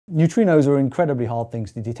Neutrinos are incredibly hard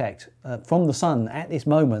things to detect. From the sun, at this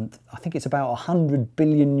moment, I think it's about 100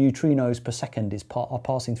 billion neutrinos per second are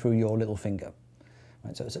passing through your little finger.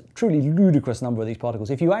 Right, so it's a truly ludicrous number of these particles.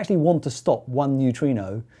 If you actually want to stop one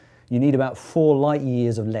neutrino, you need about 4 light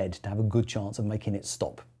years of lead to have a good chance of making it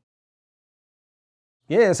stop.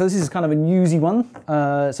 Yeah, so this is kind of a newsy one.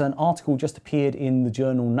 It's an article just appeared in the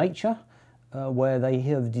journal Nature, where they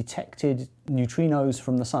have detected neutrinos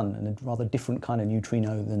from the sun, and a rather different kind of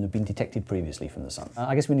neutrino than had been detected previously from the sun.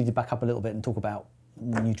 I guess we need to back up a little bit and talk about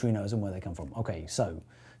neutrinos and where they come from. Okay, so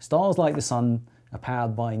stars like the sun are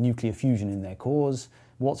powered by nuclear fusion in their cores.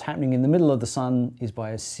 What's happening in the middle of the sun is by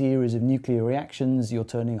a series of nuclear reactions, you're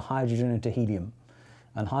turning hydrogen into helium.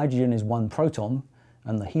 And hydrogen is 1 proton,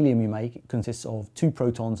 and the helium you make consists of 2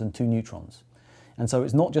 protons and 2 neutrons. And so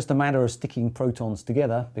it's not just a matter of sticking protons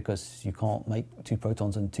together, because you can't make 2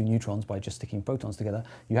 protons and 2 neutrons by just sticking protons together.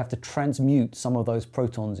 You have to transmute some of those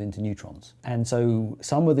protons into neutrons. And so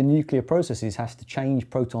some of the nuclear processes has to change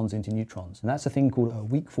protons into neutrons. And that's a thing called a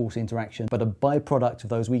weak force interaction. But a byproduct of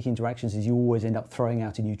those weak interactions is you always end up throwing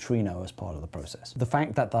out a neutrino as part of the process. The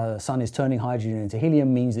fact that the sun is turning hydrogen into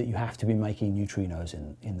helium means that you have to be making neutrinos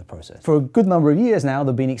in the process. For a good number of years now,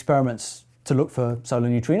 there have been experiments to look for solar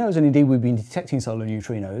neutrinos, and indeed we've been detecting solar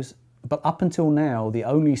neutrinos, but up until now the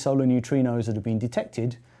only solar neutrinos that have been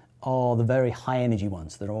detected are the very high energy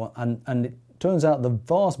ones that are, and it turns out the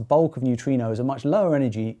vast bulk of neutrinos are much lower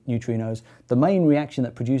energy neutrinos. The main reaction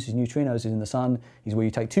that produces neutrinos in the sun is where you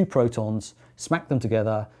take 2 protons, smack them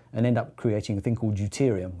together, and end up creating a thing called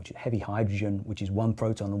deuterium, which is heavy hydrogen, which is 1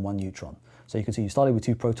 proton and 1 neutron. So you can see you started with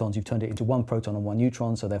 2 protons, you've turned it into 1 proton and 1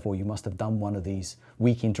 neutron, so therefore you must have done one of these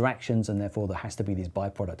weak interactions, and therefore there has to be this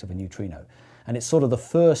byproduct of a neutrino. And it's sort of the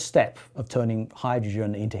first step of turning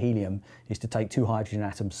hydrogen into helium is to take 2 hydrogen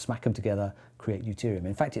atoms, smack them together, create deuterium.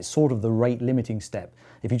 In fact, it's sort of the rate limiting step.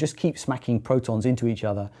 If you just keep smacking protons into each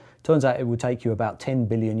other, turns out it would take you about 10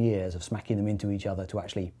 billion years of smacking them into each other to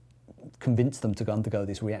actually convince them to undergo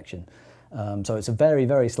this reaction. So it's a very,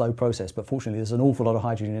 very slow process, but fortunately there's an awful lot of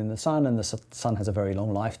hydrogen in the sun, and the sun has a very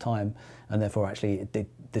long lifetime, and therefore actually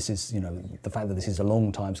this is, you know, the fact that this is a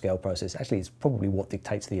long time scale process, actually it's probably what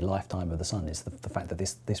dictates the lifetime of the sun, is the fact that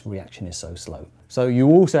this reaction is so slow. So you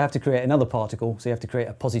also have to create another particle, so you have to create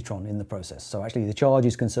a positron in the process. So actually the charge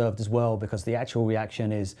is conserved as well, because the actual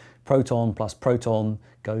reaction is proton plus proton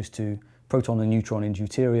goes to proton and neutron in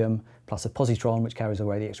deuterium, plus a positron which carries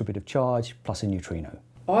away the extra bit of charge, plus a neutrino.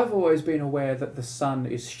 I've always been aware that the sun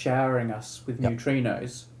is showering us with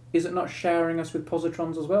neutrinos. Is it not showering us with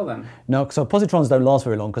positrons as well then? No, so positrons don't last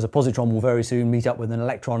very long, because a positron will very soon meet up with an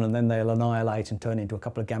electron and then they'll annihilate and turn into a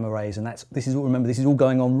couple of gamma rays, and remember, this is all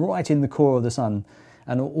going on right in the core of the sun,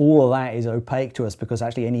 and all of that is opaque to us because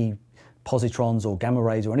actually any positrons or gamma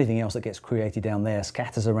rays or anything else that gets created down there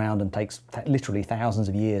scatters around and takes literally thousands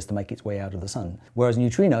of years to make its way out of the sun. Whereas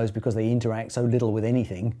neutrinos, because they interact so little with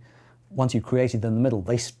anything, once you've created them in the middle,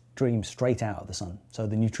 they stream straight out of the sun. So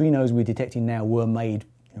the neutrinos we're detecting now were made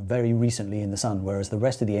very recently in the sun, whereas the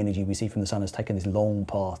rest of the energy we see from the sun has taken this long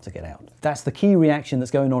path to get out. That's the key reaction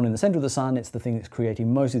that's going on in the center of the sun. It's the thing that's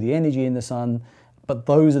creating most of the energy in the sun, but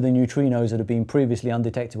those are the neutrinos that have been previously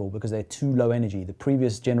undetectable because they're too low energy. The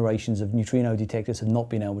previous generations of neutrino detectors have not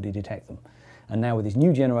been able to detect them. And now with this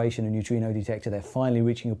new generation of neutrino detector, they're finally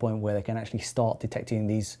reaching a point where they can actually start detecting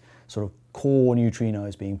these sort of core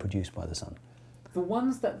neutrinos being produced by the sun. The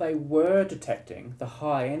ones that they were detecting, the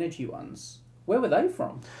high energy ones, where were they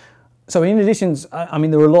from? So in addition, I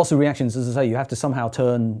mean, there are lots of reactions. As I say, you have to somehow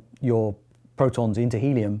turn your protons into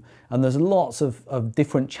helium, and there's lots of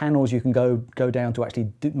different channels you can go down to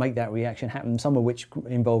actually make that reaction happen, some of which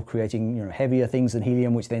involve creating, you know, heavier things than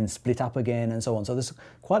helium, which then split up again and so on. So there's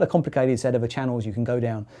quite a complicated set of channels you can go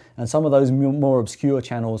down, and some of those more obscure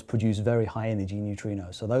channels produce very high energy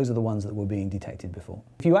neutrinos. So those are the ones that were being detected before.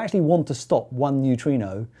 If you actually want to stop one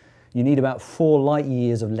neutrino, you need about 4 light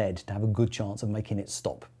years of lead to have a good chance of making it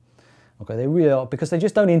stop. Okay, they really are, because they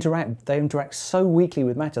just don't interact. They interact so weakly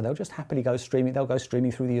with matter. They'll just happily go streaming. They'll go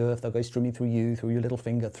streaming through the Earth. They'll go streaming through you, through your little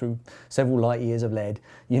finger, through several light years of lead.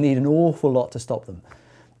 You need an awful lot to stop them.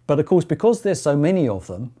 But of course, because there's so many of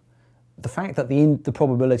them, the fact that the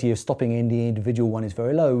probability of stopping any individual one is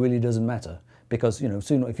very low really doesn't matter. Because, you know,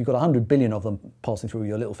 soon, if you've got 100 billion of them passing through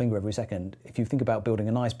your little finger every second, if you think about building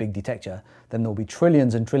a nice big detector, then there'll be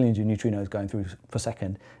trillions and trillions of neutrinos going through per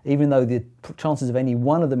second. Even though the chances of any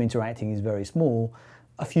one of them interacting is very small,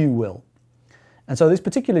 a few will. And so this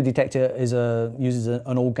particular detector uses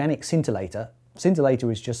an organic scintillator. Scintillator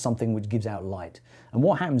is just something which gives out light. And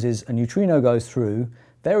what happens is a neutrino goes through,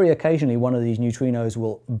 Very occasionally one of these neutrinos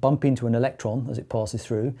will bump into an electron as it passes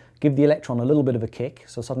through, give the electron a little bit of a kick,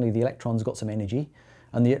 so suddenly the electron's got some energy,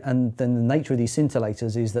 and then the nature of these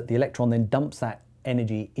scintillators is that the electron then dumps that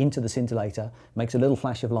energy into the scintillator, makes a little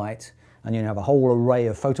flash of light, and you have a whole array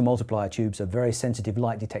of photomultiplier tubes of very sensitive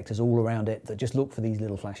light detectors all around it that just look for these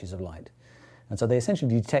little flashes of light. And so they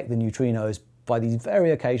essentially detect the neutrinos by these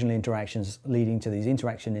very occasional interactions leading to these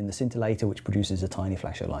interaction in the scintillator, which produces a tiny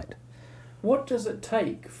flash of light. What does it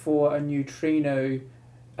take for a neutrino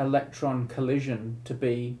electron collision to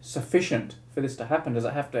be sufficient for this to happen? Does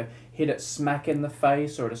it have to hit it smack in the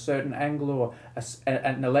face or at a certain angle, or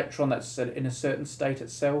an electron that's in a certain state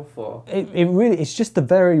itself? Or it's just a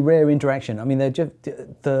very rare interaction. I mean,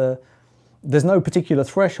 there's no particular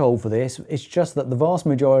threshold for this. It's just that the vast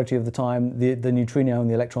majority of the time the neutrino and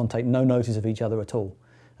the electron take no notice of each other at all,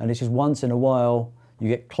 and it's just once in a while you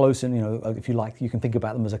get close, and if you like, you can think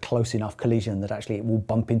about them as a close enough collision that actually it will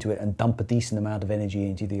bump into it and dump a decent amount of energy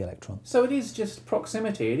into the electron. So it is just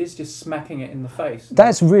proximity, it is just smacking it in the face.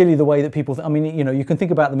 That's really the way that people, I mean, you can think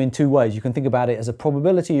about them in two ways. You can think about it as a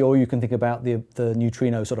probability, or you can think about the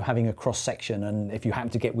neutrino sort of having a cross section, and if you happen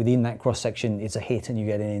to get within that cross section, it's a hit and you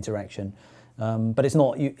get an interaction. But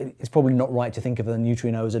it's probably not right to think of a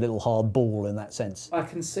neutrino as a little hard ball in that sense. I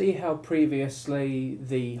can see how previously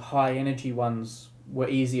the high energy ones were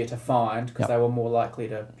easier to find because they were more likely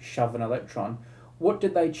to shove an electron. What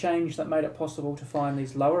did they change that made it possible to find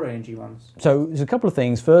these lower energy ones? So there's a couple of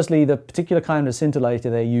things. Firstly, the particular kind of scintillator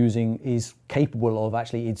they're using is capable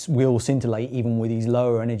of it will scintillate even with these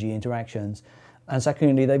lower energy interactions. And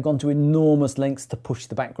secondly, they've gone to enormous lengths to push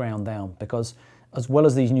the background down, because as well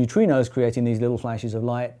as these neutrinos creating these little flashes of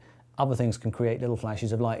light, other things can create little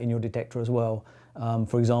flashes of light in your detector as well.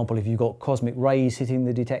 For example, if you've got cosmic rays hitting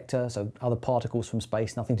the detector, so other particles from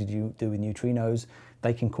space, nothing to do with neutrinos,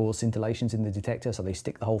 they can cause scintillations in the detector, so they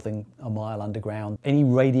stick the whole thing a mile underground. Any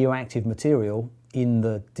radioactive material in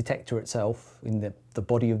the detector itself, in the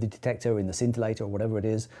body of the detector, in the scintillator or whatever it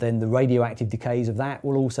is, then the radioactive decays of that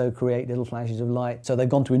will also create little flashes of light. So they've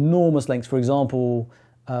gone to enormous lengths. For example,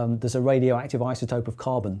 there's a radioactive isotope of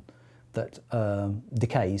carbon that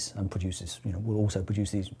decays and produces, will also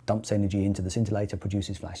produce these, dumps energy into the scintillator,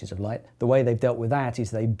 produces flashes of light. The way they've dealt with that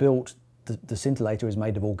is they built, the scintillator is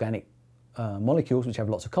made of organic molecules which have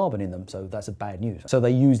lots of carbon in them, so that's a bad news. So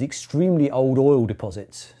they used extremely old oil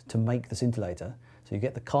deposits to make the scintillator. So you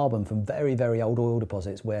get the carbon from very, very old oil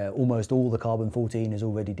deposits where almost all the carbon-14 is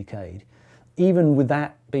already decayed. Even with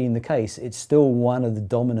that being the case, it's still one of the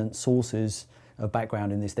dominant sources of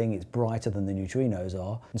background in this thing. It's brighter than the neutrinos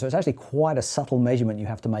are. And so it's actually quite a subtle measurement you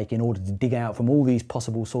have to make in order to dig out from all these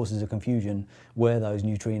possible sources of confusion where those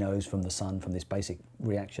neutrinos from the sun, from this basic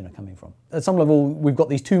reaction, are coming from. At some level, we've got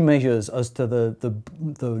these two measures as to the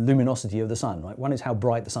luminosity of the sun, right? One is how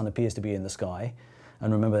bright the sun appears to be in the sky.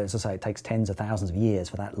 And remember, as I say, it takes tens of thousands of years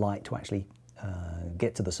for that light to actually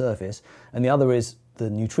get to the surface. And the other is the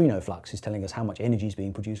neutrino flux, is telling us how much energy is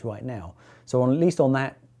being produced right now. So at least on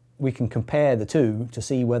that, we can compare the two to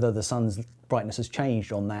see whether the sun's brightness has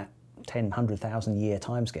changed on that 100,000 year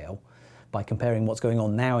timescale by comparing what's going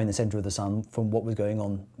on now in the centre of the sun from what was going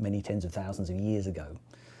on many tens of thousands of years ago.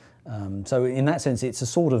 So in that sense, it's a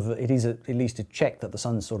sort of, it is at least a check that the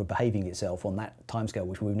sun's sort of behaving itself on that timescale,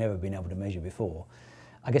 which we've never been able to measure before.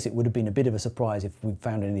 I guess it would have been a bit of a surprise if we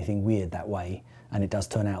found anything weird that way, and it does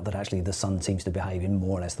turn out that actually the sun seems to behave in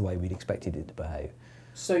more or less the way we'd expected it to behave.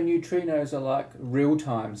 So neutrinos are like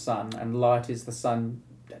real-time sun, and light is the sun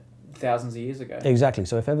thousands of years ago. Exactly.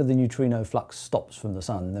 So if ever the neutrino flux stops from the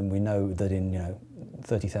sun, then we know that in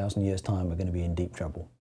 30,000 years' time we're going to be in deep trouble.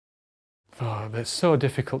 Oh, it's so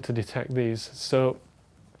difficult to detect these. So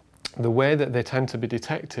the way that they tend to be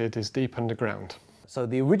detected is deep underground. So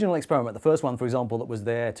the original experiment, the first one, for example, that was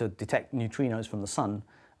there to detect neutrinos from the sun,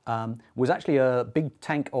 was actually a big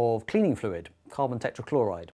tank of cleaning fluid, carbon tetrachloride.